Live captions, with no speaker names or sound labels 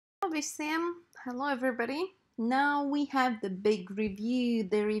Visiem. Hello everybody. Now we have the big review,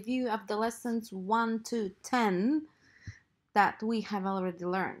 the review of the lessons 1 to 10 that we have already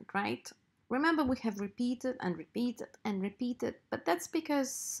learned, right? Remember, we have repeated and repeated and repeated, but that's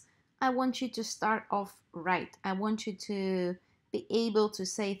because I want you to start off right. I want you to be able to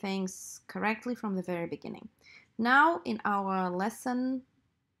say things correctly from the very beginning. Now, in our lesson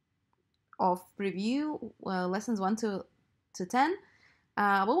of review, lessons 1 to 10,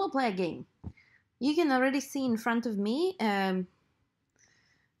 we will play a game. You can already see in front of me a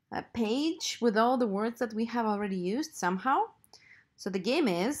page with all the words that we have already used somehow. So the game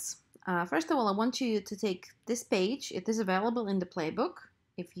is, first of all, I want you to take this page. It is available in the playbook.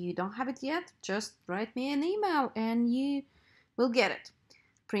 If you don't have it yet, just write me an email and you will get it.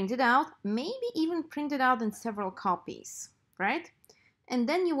 Print it out, maybe even print it out in several copies, right? And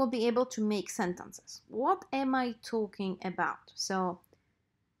then you will be able to make sentences. What am I talking about? So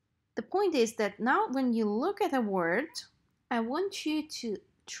the point is that now when you look at a word, I want you to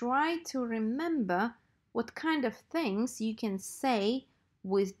try to remember what kind of things you can say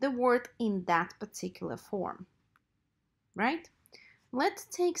with the word in that particular form, right? Let's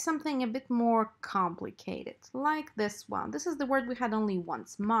take something a bit more complicated, like this one. This is the word we had only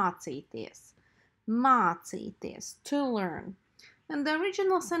once, mācīties. Mācīties, to learn. And the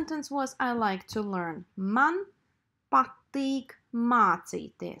original sentence was, I like to learn. Man patīk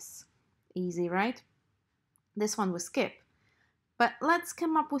mācīties. Easy, right? This one we skip. But let's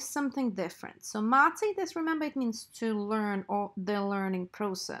come up with something different. So mācīties, remember, it means to learn or the learning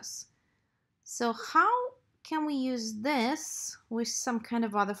process. So how can we use this with some kind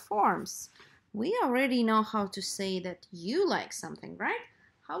of other forms? We already know how to say that you like something, right?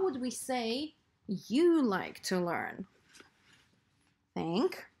 How would we say you like to learn?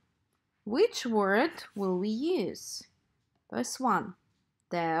 Think. Which word will we use? First one,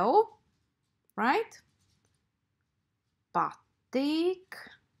 tev, right? Patīk.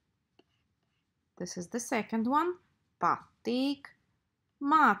 This is the second one. Patīk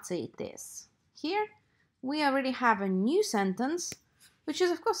mācīties. Here we already have a new sentence, which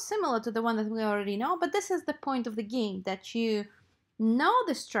is of course similar to the one that we already know, but this is the point of the game, that you know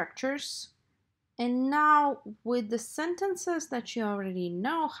the structures, and now with the sentences that you already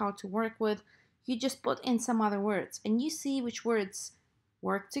know how to work with, you just put in some other words and you see which words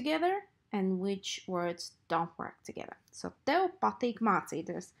work together and which words don't work together. So tev patīk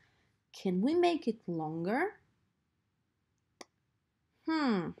mācīties. Can we make it longer?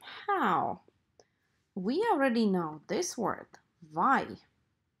 How? We already know this word, vai.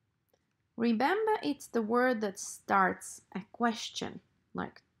 Remember, it's the word that starts a question,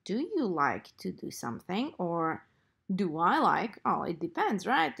 like, do you like to do something, or do I like? Oh, it depends,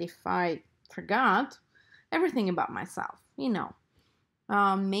 right? If I forgot everything about myself, you know.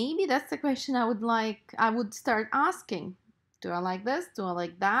 Maybe that's the question I would start asking. Do I like this? Do I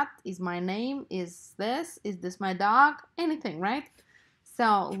like that? Is my name? Is this my dog? Anything, right?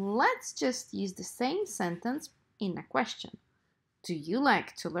 So let's just use the same sentence in a question. Do you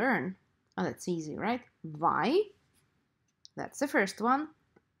like to learn? Oh, that's easy, right? Vai. That's the first one.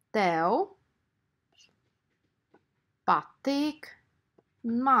 Tev patīk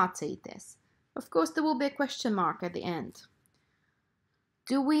mācīties. Of course, there will be a question mark at the end.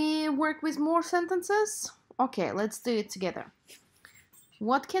 Do we work with more sentences? Okay, let's do it together.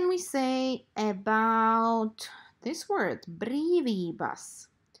 What can we say about this word, brīvības?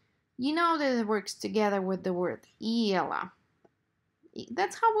 You know that it works together with the word iela.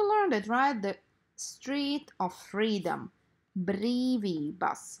 That's how we learned it, right? The street of freedom,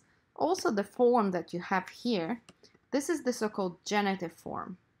 brīvības. Also the form that you have here, this is the so-called genitive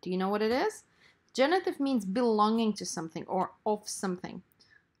form. Do you know what it is? Genitive means belonging to something or of something.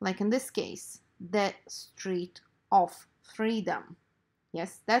 Like in this case, the street of freedom.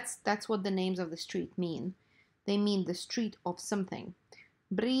 Yes, that's what the names of the street mean. They mean the street of something.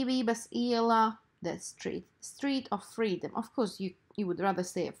 Brīvības iela, the street of freedom. Of course, you would rather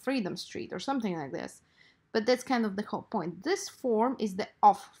say a freedom street or something like this, but that's kind of the whole point. This form is the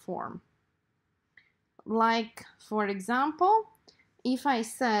of form. Like, for example, if I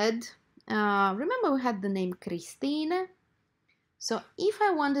said, remember we had the name Christine? So if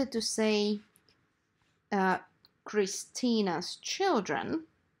I wanted to say Christina's children,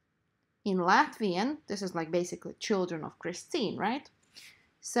 in Latvian, this is like basically children of Christine, right?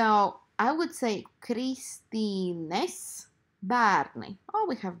 So I would say Kristīnes bērni. Oh,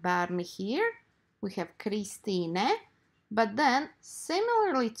 we have bērni here. We have Kristīne. But then,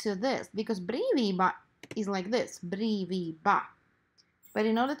 similarly to this, because brīvība is like this, brīvība. But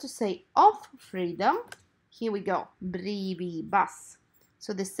in order to say of freedom, here we go, brīvības.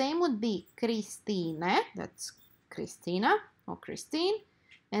 So the same would be Kristine, that's Christina or Christine,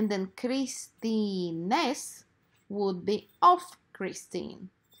 and then Kristines would be of Christine.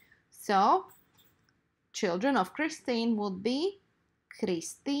 So children of Christine would be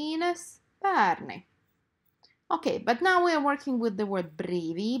Kristine's bērni. Okay, but now we are working with the word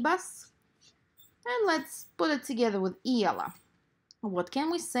brīvības, and let's put it together with iela. What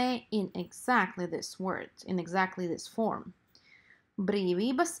can we say in exactly this word, in exactly this form?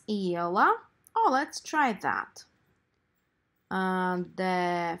 Brīvības iela. Oh, let's try that.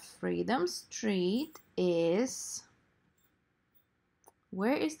 The Freedom Street is...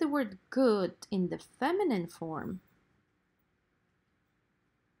 Where is the word good in the feminine form?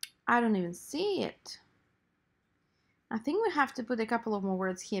 I don't even see it. I think we have to put a couple of more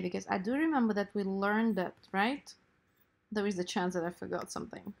words here because I do remember that we learned that, right? There is a chance that I forgot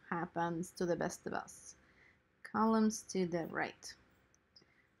something. Happens to the best of us. Columns to the right.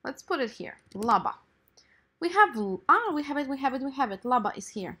 Let's put it here. Laba. We have it. Laba is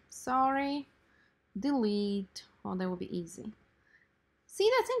here. Sorry. Delete. Oh, that would be easy. See,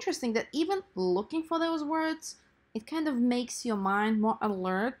 that's interesting that even looking for those words, it kind of makes your mind more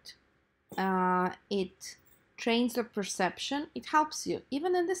alert. It trains your perception. It helps you.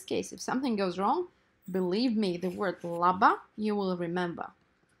 Even in this case, if something goes wrong, believe me, the word laba, you will remember.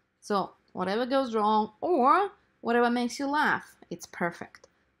 So whatever goes wrong or whatever makes you laugh, it's perfect.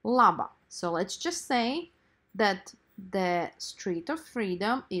 Laba. So let's just say that the Street of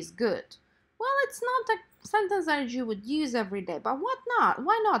Freedom is good. Well, it's not a sentence that you would use every day, but what not?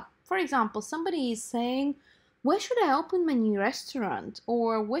 Why not? For example, somebody is saying, where should I open my new restaurant?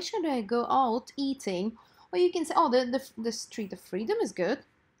 Or where should I go out eating? Or you can say, oh, the Street of Freedom is good,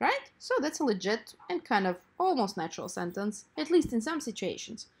 right? So that's a legit and kind of almost natural sentence, at least in some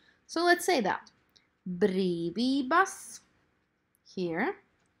situations. So let's say that. Brīvības, here.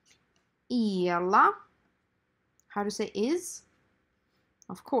 Iela, how to say is?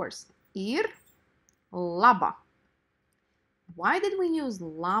 Of course, ir laba. Why did we use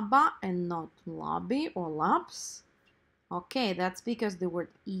laba and not labi or labs? Okay, that's because the word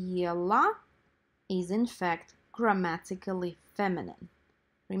iela is in fact grammatically feminine.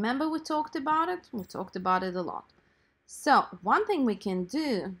 Remember we talked about it? We talked about it a lot. So one thing we can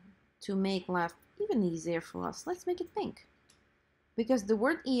do to make life even easier for us, let's make it pink. Because the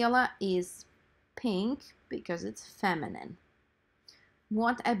word iela is pink because it's feminine.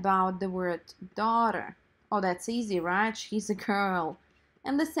 What about the word daughter? Oh, that's easy, right? She's a girl.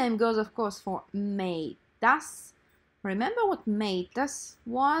 And the same goes, of course, for meitas. Remember what meitas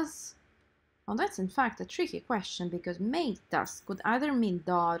was? Well, that's in fact a tricky question because meitas could either mean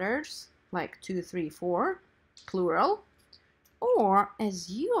daughters, like 2, 3, 4, plural, or as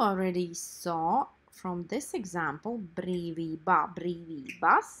you already saw from this example, brīvība,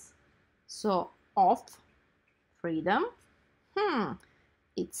 brīvības, so of freedom.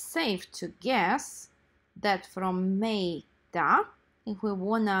 It's safe to guess that from meita, if we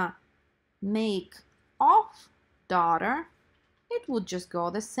wanna make of daughter, it would just go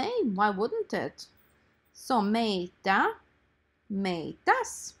the same. Why wouldn't it? So meita,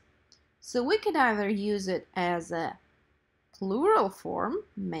 meitas. So we could either use it as a plural form,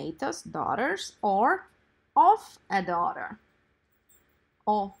 meitas, daughters, or of a daughter,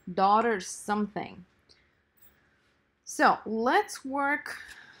 or daughters something. So let's work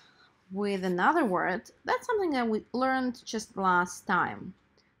with another word. That's something that we learned just last time.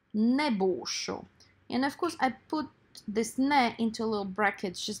 Nebūšu. And of course I put this ne into little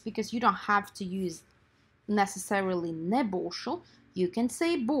brackets just because you don't have to use necessarily nebūšu. You can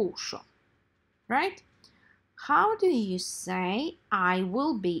say būšu, right? How do you say I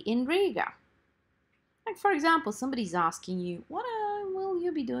will be in Riga? Like for example, somebody's asking you, what will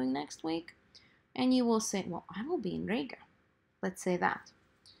you be doing next week? And you will say, well, I will be in Riga. Let's say that.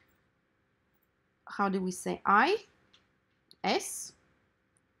 How do we say I? Es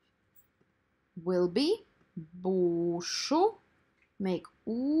will be. Būšu. Make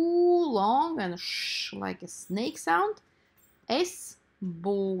oo long and sh like a snake sound. Es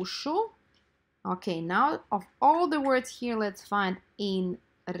būšu. Okay, now of all the words here, let's find in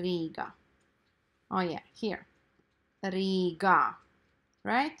Riga. Oh yeah, here. Riga,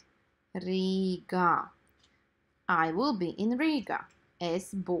 right? Riga. I will be in Riga.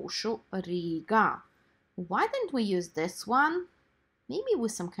 Es būšu Riga. Why didn't we use this one? Maybe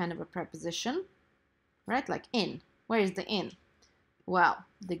with some kind of a preposition, right? Like in. Where is the in? Well,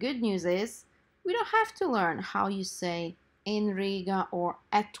 the good news is we don't have to learn how you say in Riga or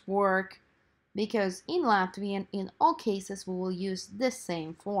at work, because in Latvian, in all cases, we will use the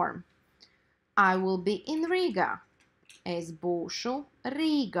same form. I will be in Riga. Es būšu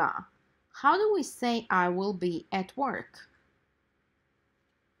Rīgā. How do we say I will be at work?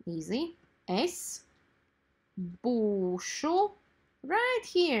 Easy. Es būšu right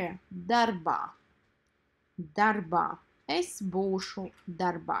here. Darbā. Darbā. Es būšu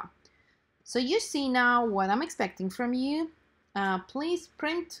darbā. So you see now what I'm expecting from you. Please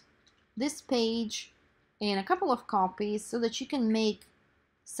print this page in a couple of copies so that you can make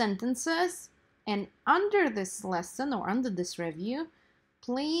sentences, and under this lesson or under this review,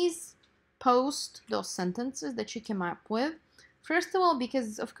 please post those sentences that you came up with. First of all,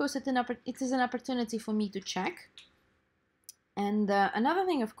 because of course it is an opportunity for me to check. And another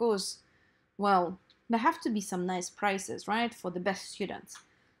thing, of course, well, there have to be some nice prizes, right, for the best students.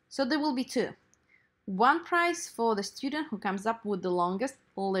 So there will be two. One prize for the student who comes up with the longest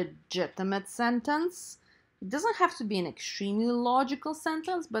legitimate sentence. It doesn't have to be an extremely logical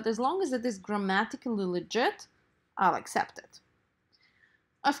sentence, but as long as it is grammatically legit, I'll accept it.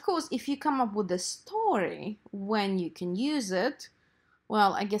 Of course, if you come up with a story when you can use it,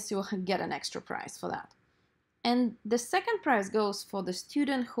 well, I guess you'll get an extra prize for that. And the second prize goes for the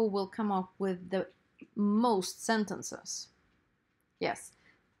student who will come up with the most sentences. Yes.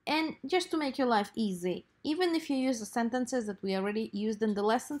 And just to make your life easy, even if you use the sentences that we already used in the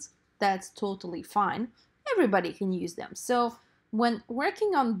lessons, that's totally fine. Everybody can use them. So when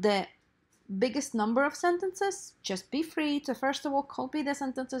working on the biggest number of sentences, just be free to first of all copy the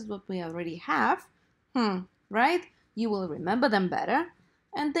sentences that we already have, right? You will remember them better.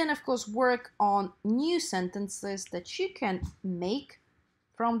 And then of course work on new sentences that you can make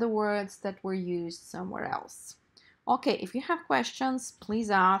from the words that were used somewhere else. Okay, if you have questions,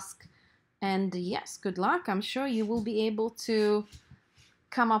 please ask. And yes, good luck. I'm sure you will be able to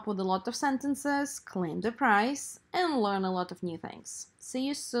come up with a lot of sentences, claim the prize, and learn a lot of new things. See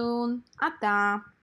you soon. Ata!